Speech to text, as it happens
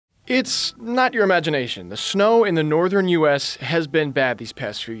It's not your imagination. The snow in the northern U.S. has been bad these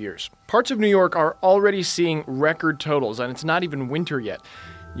past few years. Parts of New York are already seeing record totals, and it's not even winter yet.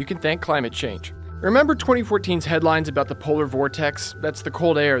 You can thank climate change. Remember 2014's headlines about the polar vortex? That's the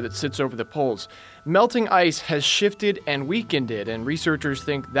cold air that sits over the poles. Melting ice has shifted and weakened it, and researchers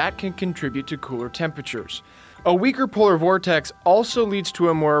think that can contribute to cooler temperatures. A weaker polar vortex also leads to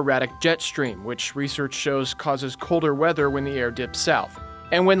a more erratic jet stream, which research shows causes colder weather when the air dips south.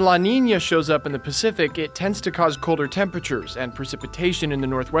 And when La Niña shows up in the Pacific, it tends to cause colder temperatures and precipitation in the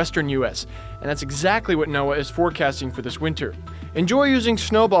northwestern U.S., and that's exactly what NOAA is forecasting for this winter. Enjoy using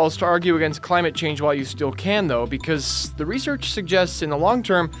snowballs to argue against climate change while you still can, though, because the research suggests in the long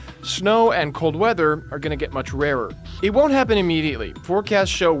term, snow and cold weather are going to get much rarer. It won't happen immediately. Forecasts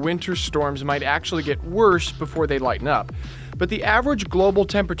show winter storms might actually get worse before they lighten up. But the average global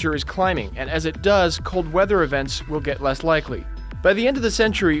temperature is climbing, and as it does, cold weather events will get less likely. By the end of the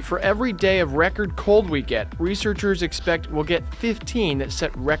century, for every day of record cold we get, researchers expect we'll get 15 that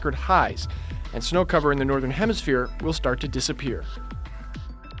set record highs, and snow cover in the northern hemisphere will start to disappear.